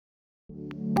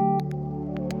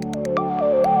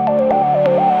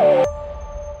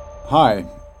Hi,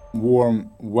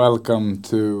 warm welcome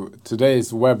to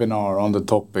today's webinar on the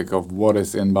topic of what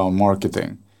is inbound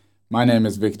marketing. My name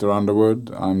is Victor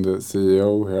Underwood. I'm the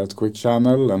CEO here at Quick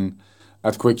Channel, and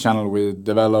at Quick Channel we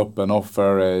develop and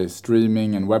offer a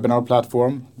streaming and webinar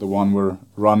platform, the one we're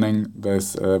running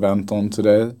this event on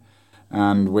today.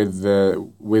 And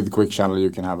with Quick Channel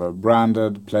you can have a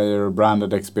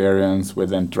branded experience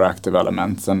with interactive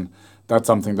elements, and that's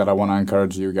something that I want to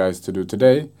encourage you guys to do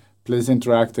today. Please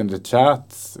interact in the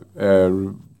chat,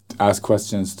 ask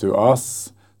questions to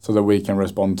us so that we can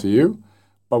respond to you.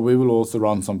 But we will also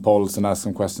run some polls and ask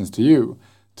some questions to you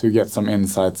to get some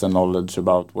insights and knowledge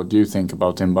about what you think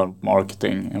about inbound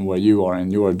marketing and where you are in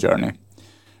your journey.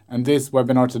 And this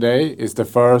webinar today is the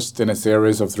first in a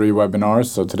series of 3 webinars.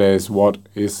 So today is what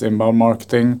is inbound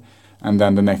marketing, and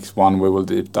then the next one we will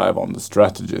deep dive on the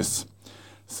strategies.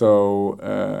 So,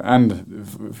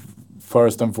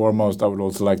 first and foremost, I would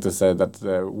also like to say that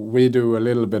we do a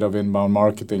little bit of inbound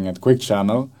marketing at Quick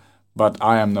Channel, but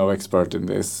I am no expert in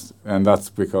this, and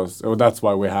that's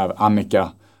why we have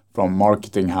Annika from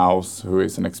Marketing House, who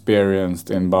is an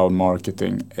experienced inbound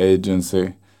marketing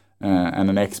agency and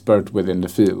an expert within the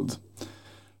field.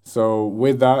 So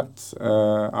with that,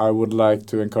 I would like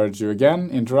to encourage you again,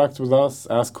 interact with us,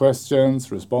 ask questions,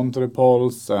 respond to the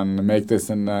polls, and make this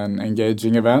an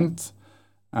engaging event.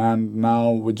 And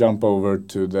now we jump over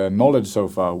to the knowledge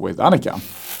sofa with Annika.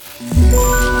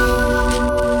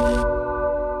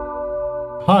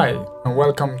 Hi, and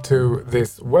welcome to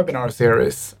this webinar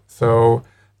series. So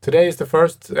today is the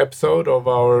first episode of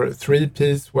our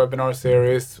 3-piece webinar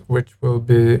series, which will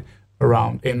be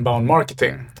around inbound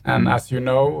marketing. And as you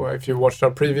know, if you watched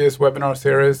our previous webinar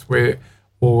series, we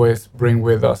always bring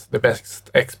with us the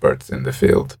best experts in the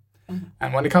field.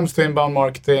 And when it comes to inbound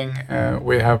marketing,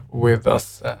 we have with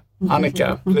us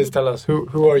Annika. Please tell us,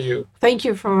 who are you? Thank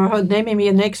you for naming me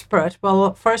an expert.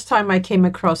 Well, first time I came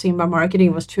across inbound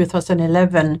marketing was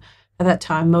 2011. At that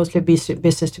time, mostly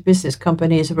business-to-business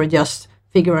companies were just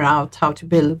figuring out how to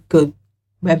build good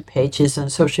web pages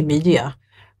and social media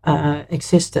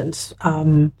existence.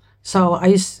 So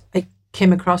I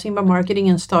came across inbound marketing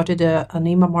and started an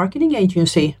inbound marketing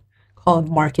agency called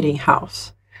Marketing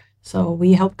House. So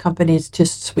we help companies to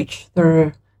switch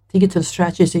their digital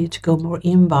strategy to go more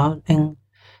inbound and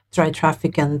drive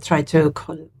traffic and try to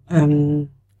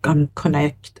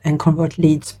connect and convert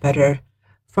leads better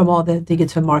from all the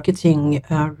digital marketing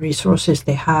resources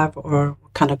they have or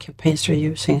what kind of campaigns they're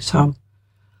using. So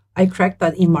I cracked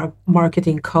that inbound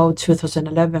marketing code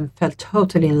 2011, fell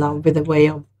totally in love with the way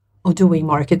of doing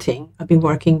marketing. I've been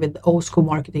working with old school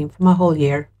marketing for my whole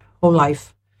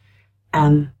life.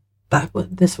 And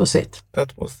this was it.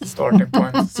 That was the starting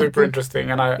point. Super interesting.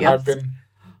 And I've been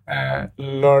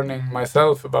learning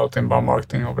myself about inbound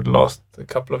marketing over the last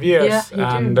couple of years.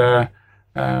 Starting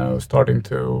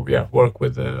to work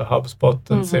with HubSpot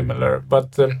and similar.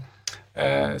 But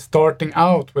starting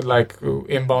out with like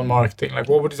inbound marketing, like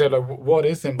what would you say, like what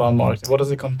is inbound marketing? What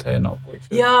does it contain of?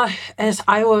 As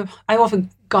I often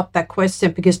got that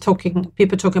question because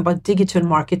people talking about digital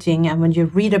marketing, and when you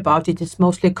read about it, it's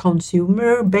mostly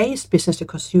consumer based, business to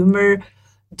consumer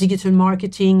digital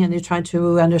marketing, and you're trying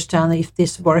to understand if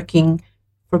this working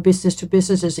for business to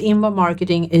businesses. Inbound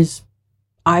marketing is,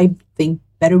 I think,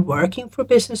 better working for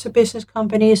business to business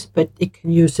companies, but it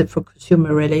can use it for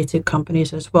consumer related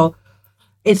companies as well.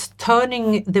 It's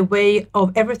turning the way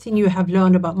of everything you have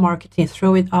learned about marketing,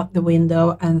 throw it out the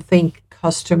window and think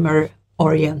customer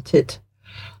oriented.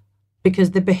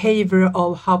 Because the behavior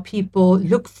of how people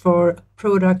look for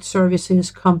product,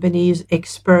 services, companies,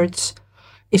 experts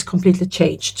is completely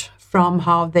changed from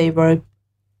how they were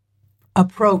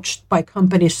approached by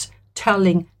companies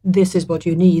telling this is what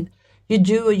you need. You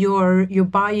do your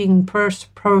buying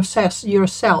process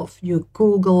yourself. You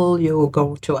Google, you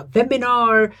go to a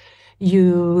webinar,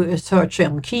 you search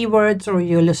on keywords, or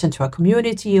you listen to a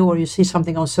community, or you see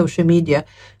something on social media.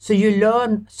 So you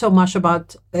learn so much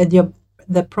about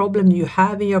the problem you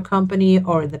have in your company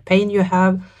or the pain you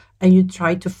have, and you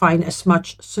try to find as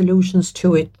much solutions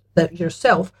to it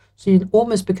yourself. So you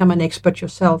almost become an expert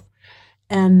yourself.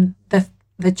 And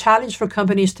the challenge for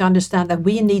companies to understand that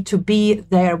we need to be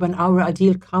there when our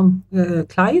ideal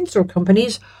clients or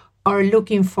companies are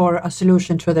looking for a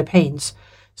solution to their pains.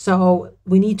 So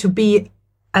we need to be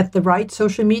at the right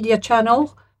social media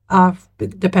channel,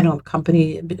 depending on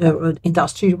company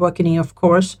industry you're working in, of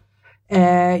course.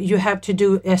 You have to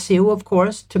do SEO, of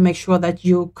course, to make sure that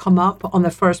you come up on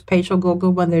the first page of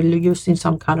Google when they're using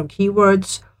some kind of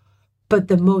keywords. But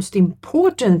the most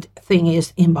important thing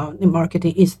is inbound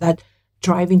marketing is that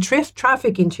driving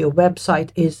traffic into your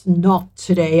website is not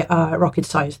today a rocket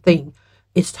science thing.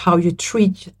 It's how you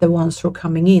treat the ones who are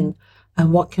coming in,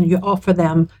 and what can you offer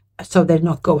them so they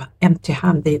not go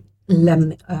empty-handed,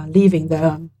 leaving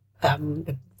the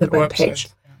web page.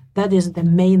 That is the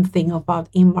main thing about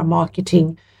inbound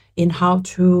marketing, in how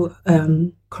to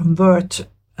convert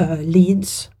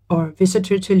leads or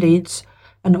visitor to leads,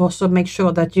 and also make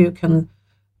sure that you can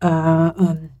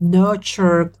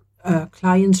nurture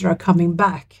clients that are coming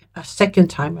back a second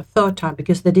time, a third time,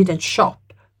 because they didn't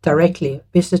shop directly.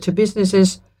 Business to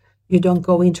businesses, you don't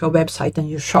go into a website and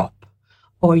you shop,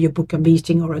 or you book a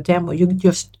meeting or a demo. You're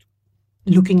just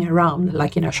looking around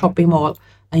like in a shopping mall,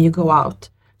 and you go out.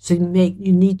 So you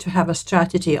need to have a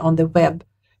strategy on the web,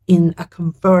 in a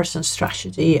conversion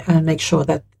strategy, and make sure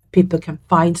that people can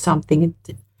find something.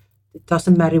 It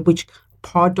doesn't matter which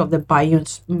part of the buying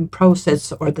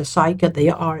process or the cycle they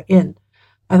are in.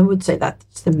 I would say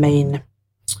that's the main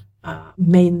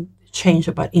change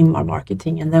about inbound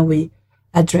marketing, and then we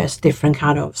address different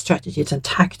kind of strategies and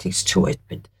tactics to it.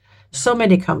 But so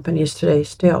many companies today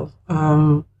still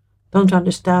don't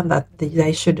understand that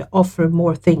they should offer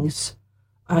more things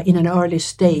in an early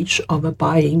stage of a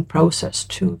buying process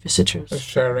to visitors. So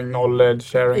sharing knowledge,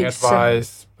 sharing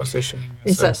advice, positioning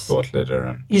as a thought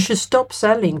leader. You should stop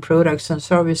selling products and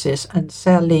services and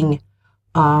selling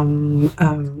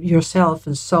yourself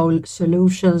and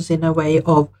solutions in a way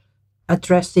of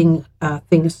addressing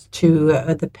things to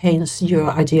the pains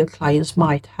your ideal clients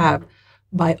might have,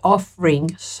 by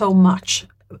offering so much,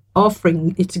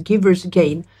 offering it's giver's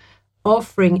gain,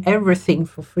 offering everything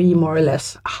for free, more or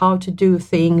less, how to do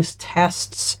things,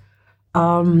 tests,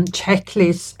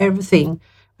 checklists, everything.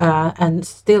 And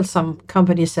still some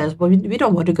company says, well, we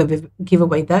don't want to give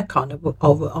away that kind of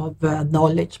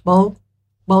knowledge. Well,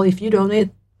 if you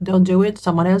don't do it,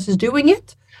 someone else is doing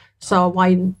it. So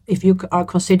why, if you are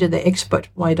considered the expert,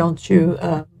 why don't you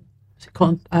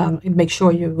make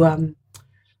sure you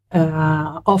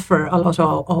offer a lot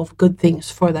of good things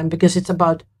for them? Because it's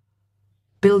about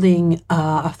building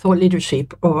a thought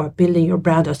leadership, or building your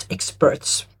brand as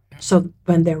experts. So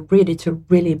when they're ready to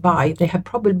really buy, they have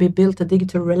probably built a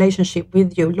digital relationship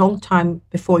with you a long time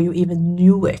before you even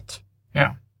knew it.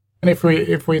 Yeah. And if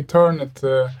we turn it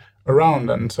around,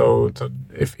 and so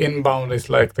if inbound is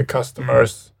like the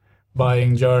customer's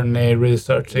buying journey,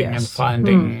 researching and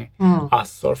finding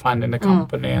us, or finding the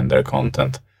company and their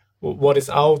content, what is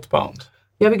outbound?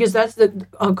 Yeah, because that's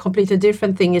a completely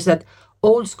different thing. Is that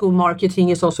old school marketing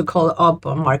is also called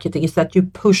outbound marketing, is that you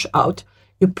push out,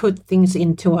 you put things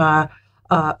into a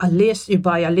list, you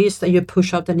buy a list, and you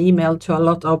push out an email to a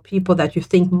lot of people that you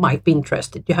think might be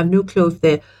interested. You have no clue if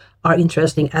they are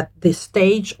interesting at this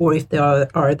stage, or if they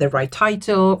are the right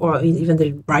title, or even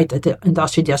the right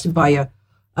industry. Just buy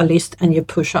a list and you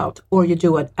push out, or you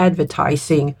do an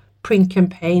advertising, print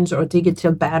campaigns or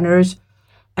digital banners,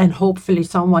 and hopefully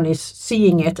someone is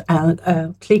seeing it and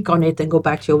click on it and go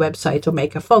back to your website or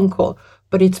make a phone call.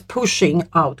 But it's pushing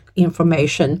out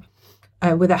information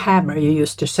with a hammer. You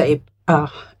used to say,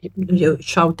 you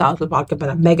shout out about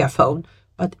a megaphone.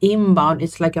 But inbound,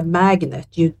 it's like a magnet.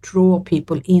 You draw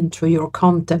people into your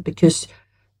content because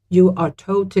you are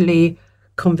totally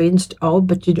convinced of,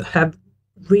 but you have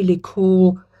really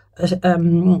cool, how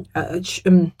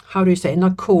do you say,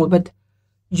 not cool, but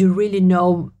you really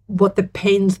know what the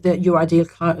pains that your ideal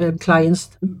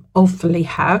clients awfully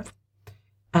have,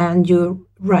 and you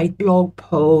write blog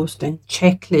posts and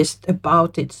checklists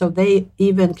about it, so they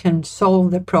even can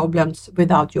solve the problems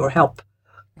without your help,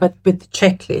 but with the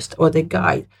checklist or the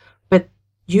guide. But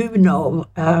you know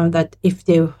that if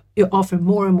you offer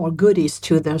more and more goodies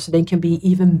to them, so they can be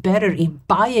even better in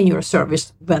buying your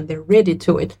service when they're ready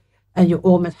to it, and you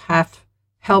almost have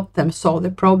helped them solve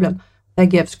the problem, that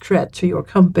gives credit to your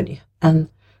company. And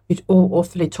we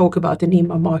awfully talk about in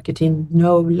email marketing,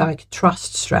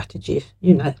 trust strategy.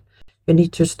 You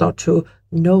need to start to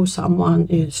know someone,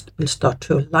 you will start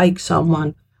to like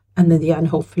someone, and in the end,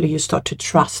 hopefully you start to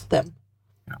trust them.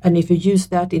 Yeah. And if you use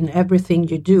that in everything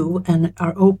you do and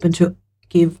are open to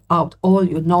give out all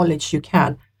your knowledge you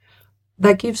can,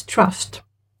 that gives trust.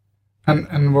 And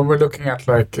when we're looking at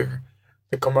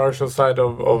the commercial side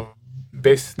of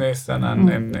business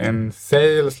and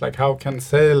sales, how can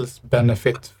sales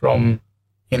benefit from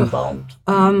inbound?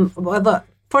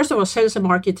 First of all, sales and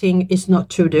marketing is not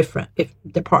two different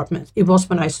departments. It was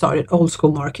when I started old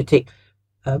school marketing.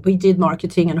 We did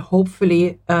marketing, and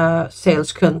hopefully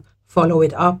sales can follow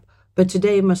it up. But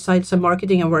today, my sales and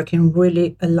marketing are working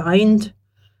really aligned.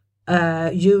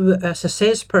 You, as a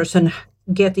salesperson,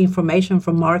 get information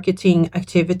from marketing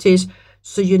activities,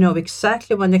 so you know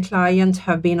exactly when the client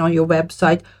have been on your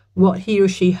website, what he or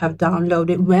she have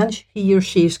downloaded, when he or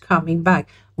she is coming back,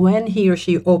 when he or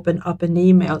she open up an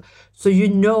email. So you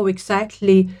know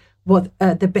exactly what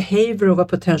the behavior of a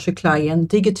potential client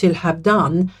digital have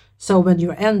done. So when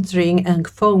you're entering and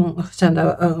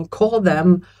call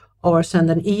them or send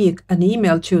an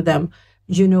email to them,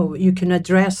 you know, you can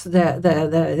address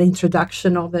the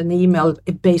introduction of an email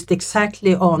based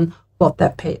exactly on what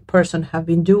that person have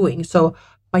been doing. So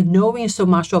by knowing so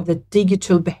much of the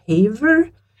digital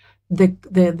behavior,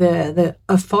 the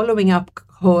following up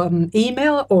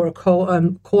email or call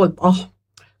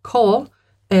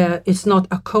it's not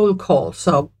a cold call.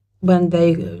 So when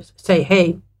they say,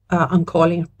 hey, I'm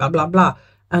calling blah blah blah,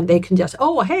 and they can just,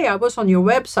 oh, hey, I was on your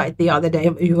website the other day.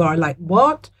 You are like,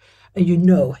 what? You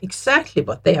know exactly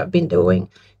what they have been doing,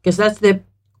 because that's the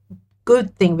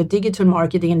good thing with digital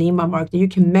marketing and email marketing. You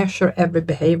can measure every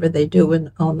behavior they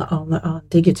do on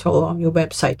digital, on your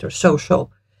website or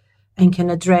social, and can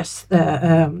address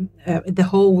the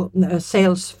whole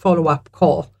sales follow-up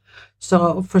call.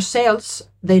 So for sales,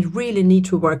 they really need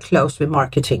to work close with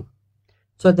marketing,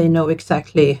 so they know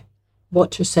exactly what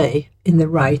to say in the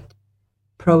right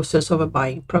process of a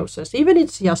buying process. Even if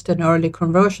it's just an early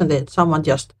conversion, that someone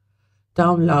just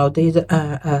downloaded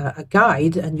a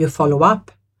guide and you follow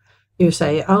up. You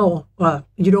say, oh, well,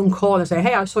 you don't call and say,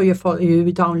 hey, I saw you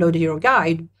downloaded your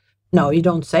guide. No, you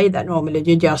don't say that normally.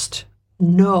 You just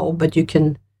know, but you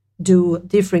can do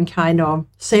different kind of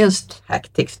sales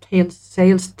tactics,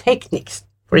 sales techniques,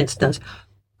 for instance,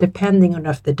 depending on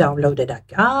if they downloaded a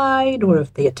guide or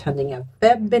if they're attending a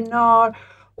webinar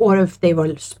or if they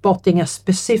were spotting a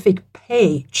specific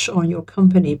page on your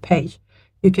company page.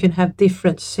 You can have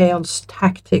different sales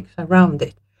tactics around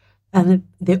it. And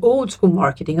the old school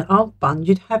marketing, outbound,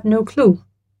 you'd have no clue.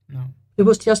 No. It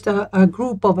was just a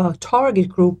group of a target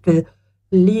group,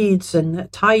 leads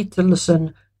and titles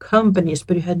and companies,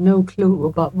 but you had no clue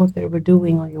about what they were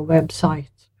doing on your website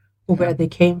or where they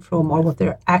came from or what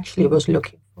they actually was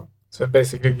looking for. So it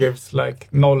basically gives like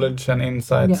knowledge and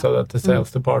insight so that the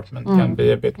sales department can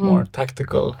be a bit more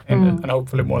tactical and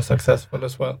hopefully more successful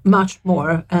as well. Much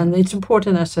more. And it's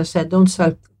important, as I said, don't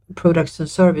sell products and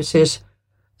services,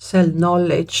 sell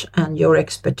knowledge and your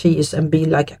expertise and be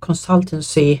like a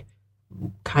consultancy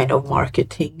kind of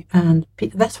marketing. And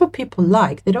that's what people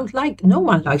like. They don't like, no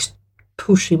one likes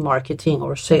pushy marketing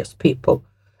or salespeople,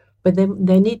 but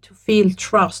they need to feel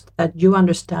trust that you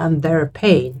understand their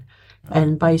pain.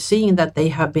 And by seeing that they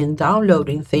have been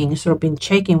downloading things or been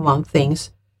checking on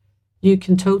things, you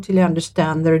can totally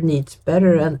understand their needs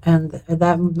better. And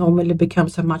that normally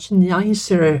becomes a much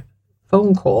nicer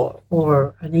phone call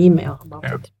or an email about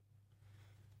it.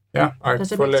 Yeah,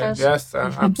 Does it make sense? Yes,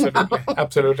 absolutely.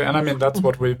 Absolutely. And I mean, that's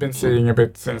what we've been seeing a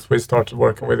bit since we started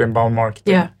working with inbound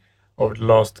marketing over the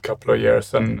last couple of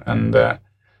years. And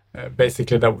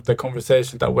basically the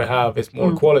conversation that we have is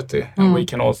more quality, and we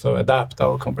can also adapt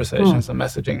our conversations and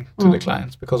messaging to the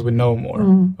clients because we know more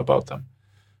about them.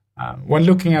 When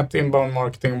looking at inbound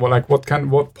marketing,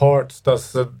 what parts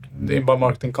does the inbound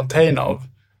marketing contain of?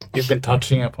 You've been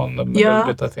touching upon them a little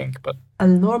bit, I think, but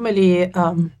normally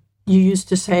you used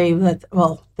to say that,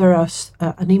 well, there is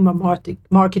an inbound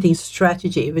marketing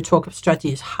strategy. We talk of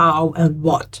strategies, how and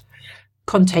what,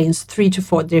 contains 3 to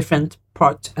 4 different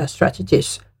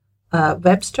strategies.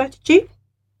 Web strategy,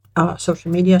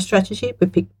 social media strategy, we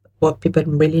pick what people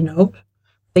really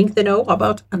think they know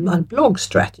about, and blog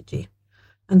strategy.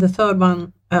 And the third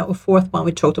one or fourth one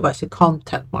we talked about is a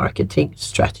content marketing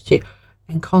strategy.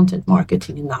 And content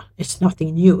marketing, it's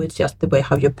nothing new. It's just the way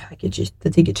how you package it, the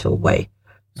digital way.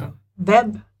 So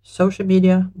web, social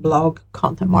media, blog,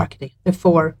 content marketing, the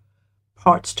 4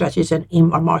 part strategies in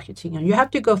inbound marketing. And you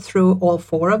have to go through all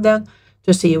 4 of them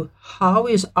to see how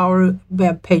is our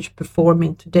web page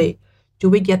performing today. Do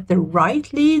we get the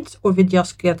right leads or we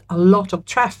just get a lot of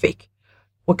traffic?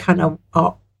 What kind of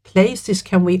places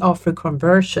can we offer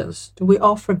conversions? Do we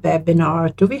offer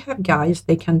webinars? Do we have guides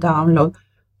they can download?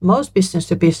 Most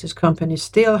business-to-business companies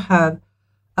still have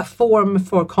a form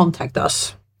for contact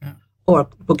us or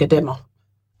book a demo.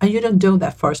 And you don't do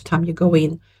that first time you go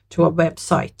in to a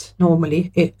website,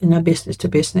 normally in a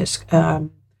business-to-business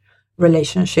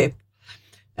relationship.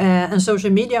 And social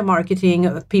media marketing,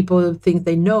 people think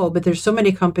they know, but there's so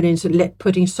many companies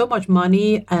putting so much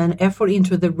money and effort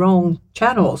into the wrong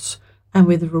channels and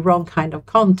with the wrong kind of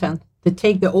content. They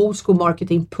take the old school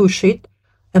marketing, push it,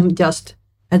 and just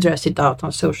address it out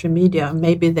on social media.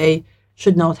 Maybe they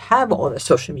should not have all the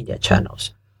social media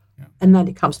channels. Yeah. And then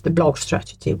it comes to the blog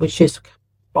strategy, which is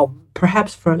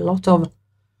perhaps for a lot of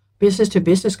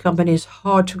business-to-business companies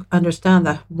hard to understand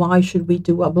that. Why should we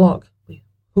do a blog?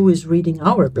 Who is reading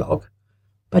our blog?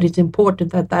 but it's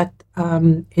important that that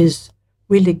is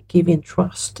really giving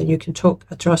trust, and you can talk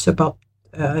about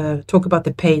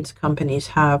the pains companies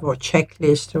have, or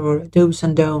checklist, or do's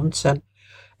and don'ts, and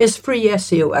it's free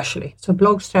SEO actually. So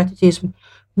blog strategy is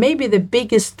maybe the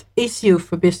biggest issue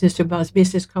for business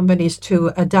companies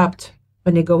to adapt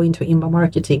when they go into inbound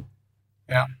marketing.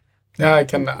 Yeah, I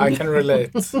can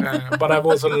relate, but I've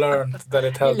also learned that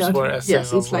it helps for SEO.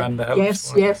 Yes, it's like, and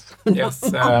helps yes.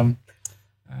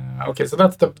 Okay, so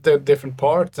that's the different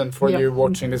parts. And for you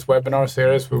watching this webinar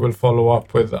series, we will follow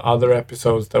up with other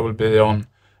episodes that will be on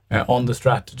the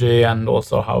strategy, and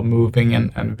also how moving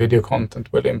and video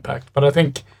content will impact. But I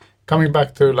think coming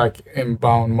back to like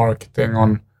inbound marketing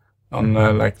on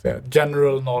like the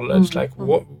general knowledge, like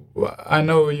what I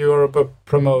know you're a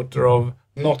promoter of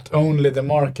not only the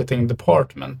marketing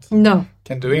department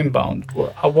can do inbound.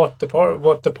 What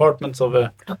departments of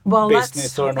a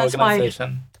business or an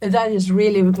organization? That is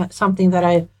really something that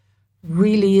I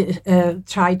really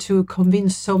try to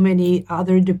convince so many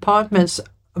other departments,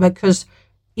 because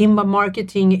inbound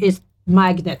marketing is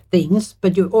magnet things,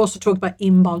 but you also talk about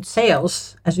inbound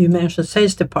sales, as you mentioned,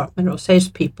 sales department or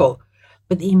salespeople.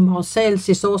 But inbound sales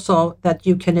is also that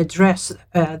you can address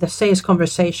the sales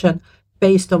conversation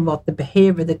based on what the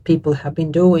behavior that people have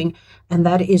been doing, and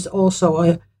that is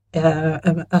also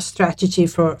a strategy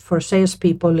for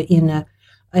salespeople in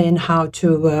how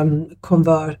to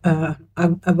convert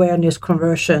awareness,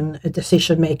 conversion,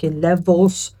 decision-making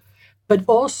levels, but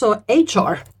also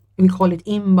HR. We call it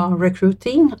inbound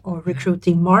recruiting or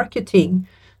recruiting marketing.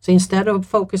 So instead of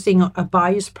focusing on a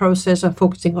buyer's process and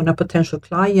focusing on a potential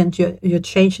client, you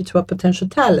change it to a potential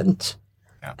talent.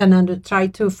 Yeah. And then try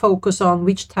to focus on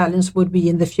which talents would be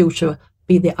in the future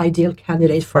be the ideal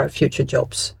candidate for our future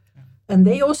jobs. Yeah. And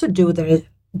they also do their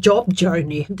job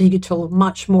journey digital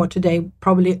much more today,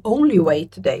 probably only way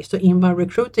today. So inbound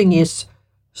recruiting is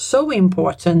so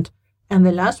important. And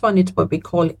the last one is what we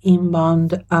call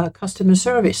inbound customer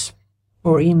service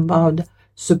or inbound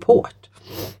support.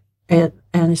 And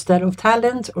instead of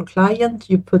talent or client,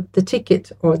 you put the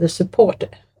ticket or the support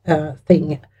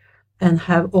thing, and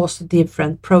have also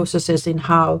different processes in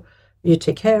how you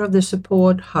take care of the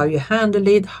support, how you handle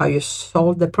it, how you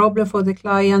solve the problem for the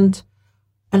client,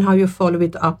 and how you follow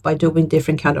it up by doing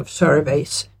different kind of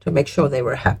surveys to make sure they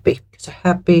were happy. Because a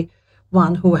happy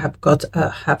one who have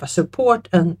a support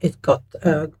and it got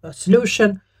a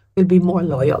solution will be more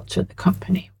loyal to the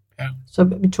company. Yeah. So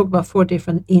we talk about 4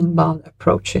 different inbound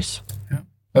approaches. Yeah,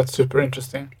 that's super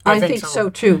interesting. I think so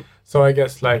too. So I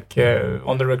guess like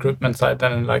on the recruitment side,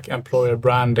 then like employer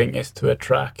branding is to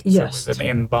attract, yes, with an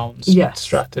inbound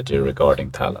strategy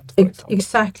regarding talent.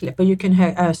 Exactly, but you can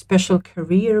have a special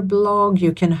career blog,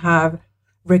 you can have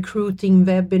recruiting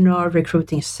webinar,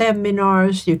 recruiting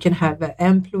seminars, you can have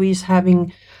employees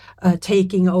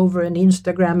taking over an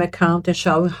Instagram account and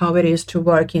showing how it is to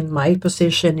work in my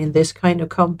position in this kind of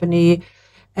company.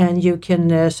 And you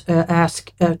can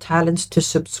ask talents to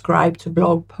subscribe to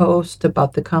blog posts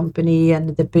about the company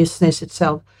and the business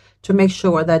itself, to make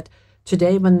sure that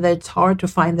today, when it's hard to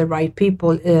find the right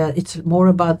people, it's more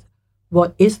about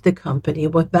what is the company,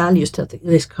 what values does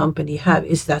this company have?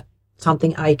 Is that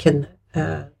something I can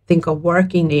think of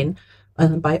working in?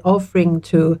 And by offering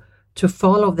to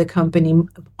follow the company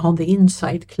on the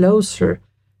inside closer,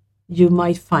 you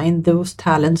might find those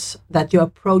talents that you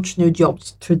approach new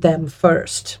jobs to them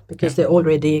first, because they're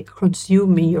already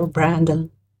consuming your brand and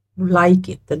like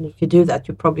it. And if you do that,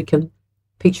 you probably can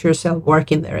picture yourself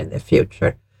working there in the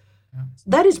future. Yeah.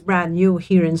 That is brand new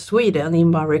here in Sweden,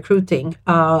 inbound recruiting,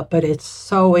 but it's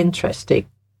so interesting.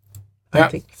 I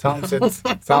think. Sounds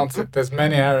it. There's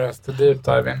many areas to deep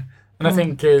dive in. And I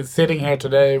think sitting here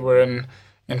today, we're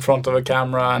in front of a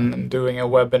camera and doing a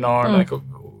webinar,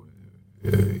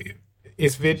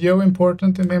 is video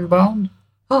important in inbound?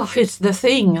 Oh, it's the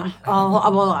thing.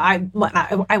 Well,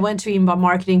 I went to inbound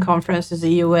marketing conferences in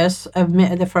the US.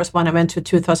 The first one I went to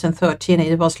 2013.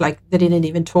 It was like they didn't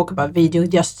even talk about video,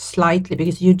 just slightly,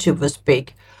 because YouTube was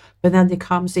big. But then it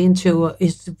comes into,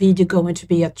 is video going to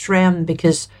be a trend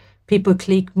because people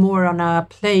click more on a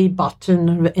play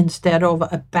button instead of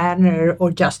a banner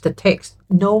or just a text?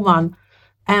 No one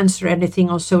answer anything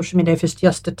on social media if it's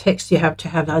just a text. You have to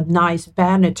have a nice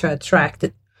banner to attract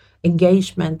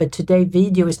engagement. But today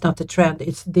video is not a trend.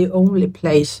 It's the only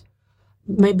place,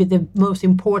 maybe the most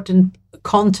important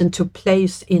content to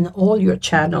place in all your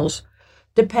channels,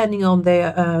 depending on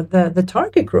the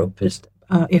target group, is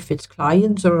if it's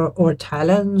clients or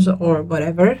talents or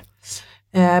whatever.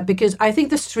 Because I think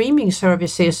the streaming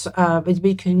services,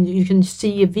 you can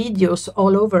see videos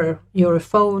all over your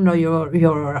phone or your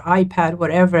iPad,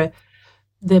 whatever.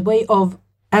 The way of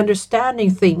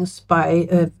understanding things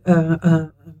by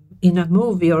in a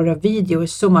movie or a video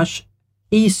is so much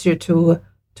easier to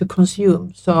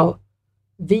consume. So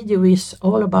video is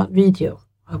all about video,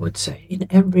 I would say, in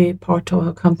every part of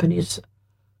a company's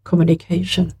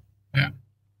communication. Yeah.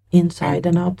 Inside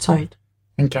and outside.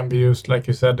 And can be used, like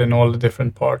you said, in all the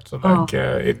different parts of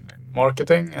in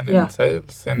marketing and in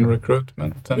sales, in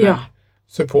recruitment, and in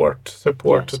support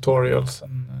tutorials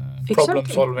and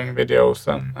problem-solving videos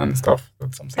and stuff.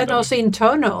 That's something. And also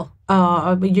internal.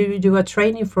 You do a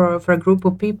training for a group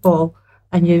of people,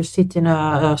 and you sit in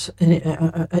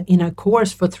a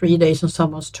course for 3 days, and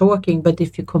someone's talking. But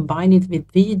if you combine it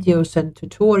with videos and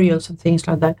tutorials and things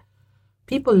like that,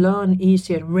 people learn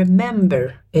easier,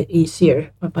 remember it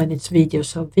easier when it's video.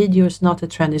 So video is not a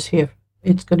trend; it's here.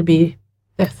 It's going to be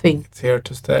the thing. It's here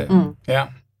to stay. Yeah.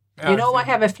 I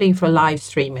have a thing for live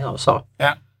streaming also.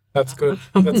 Yeah, that's good.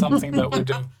 That's something that we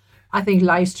do. I think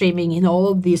live streaming in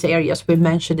all these areas we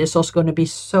mentioned is also going to be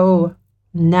so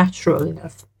natural in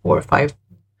 4 or 5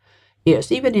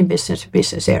 years, even in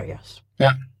business areas.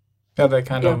 Yeah, they're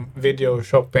kind of video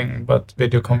shopping, but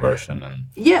video conversion. And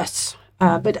yes,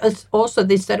 but also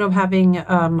instead of having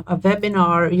a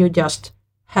webinar, you just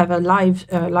have a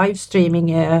live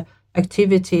streaming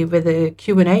activity with the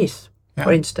Q&As,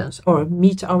 for instance, or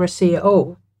meet our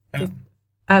CEO.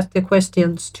 Ask the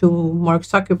questions to Mark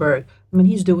Zuckerberg. I mean,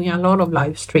 he's doing a lot of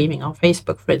live streaming on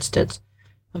Facebook, for instance,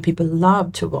 and people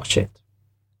love to watch it.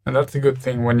 And that's a good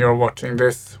thing when you're watching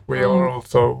this. We are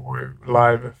also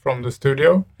live from the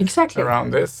studio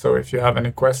around this. So if you have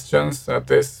any questions at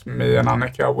this, me and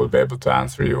Annika will be able to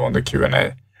answer you on the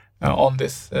Q&A on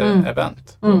this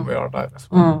event when we are live as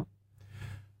well.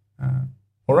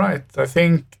 All right. I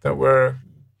think that we're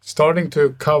starting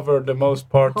to cover the most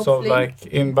parts of like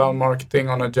inbound marketing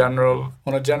on a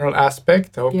general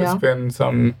aspect. I hope it's been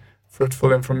some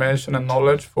fruitful information and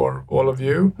knowledge for all of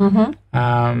you.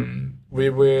 We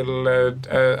will,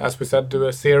 as we said, do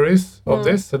a series of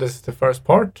this. So this is the first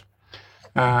part.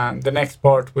 And the next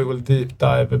part, we will deep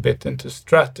dive a bit into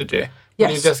strategy. Yes.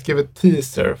 Can you just give a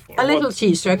teaser? A little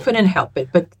teaser. I couldn't help it,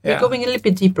 but we're going a little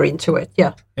bit deeper into it.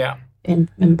 Yeah.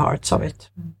 In parts of it.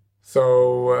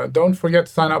 So don't forget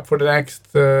to sign up for the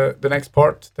next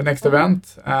part, the next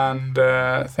event. And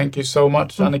thank you so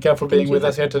much, Annika, for being with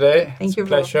us here today. Thank you.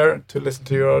 It's a pleasure to listen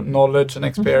to your knowledge and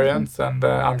experience. And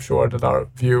I'm sure that our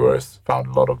viewers found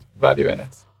a lot of value in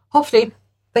it. Hopefully.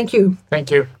 Thank you.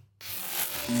 Thank you.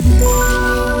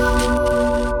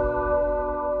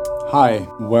 Hi,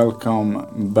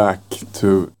 welcome back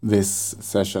to this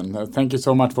session. Thank you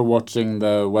so much for watching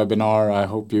the webinar. I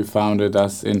hope you found it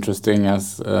as interesting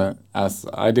as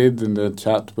I did in the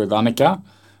chat with Annika.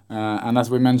 And as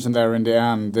we mentioned there in the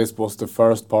end, this was the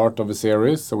first part of a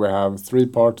series. So we have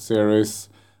 3-part series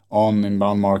on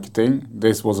inbound marketing.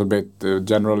 This was a bit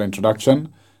general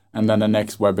introduction. And then the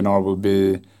next webinar will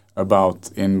be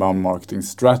about inbound marketing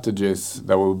strategies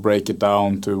that will break it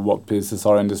down to what pieces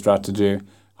are in the strategy,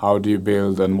 how do you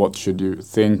build, and what should you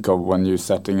think of when you're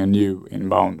setting a new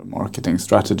inbound marketing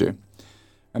strategy.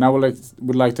 And I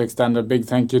would like to extend a big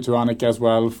thank you to Annika as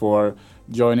well for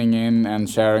joining in and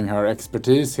sharing her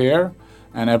expertise here.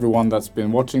 And everyone that's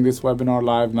been watching this webinar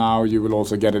live now, you will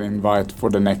also get an invite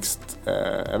for the next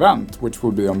event, which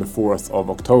will be on the 4th of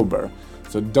October.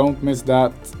 So don't miss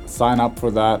that, sign up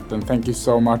for that, and thank you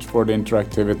so much for the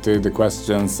interactivity, the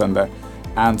questions, and the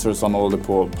answers on all the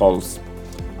polls.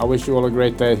 I wish you all a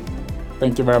great day.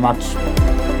 Thank you very much.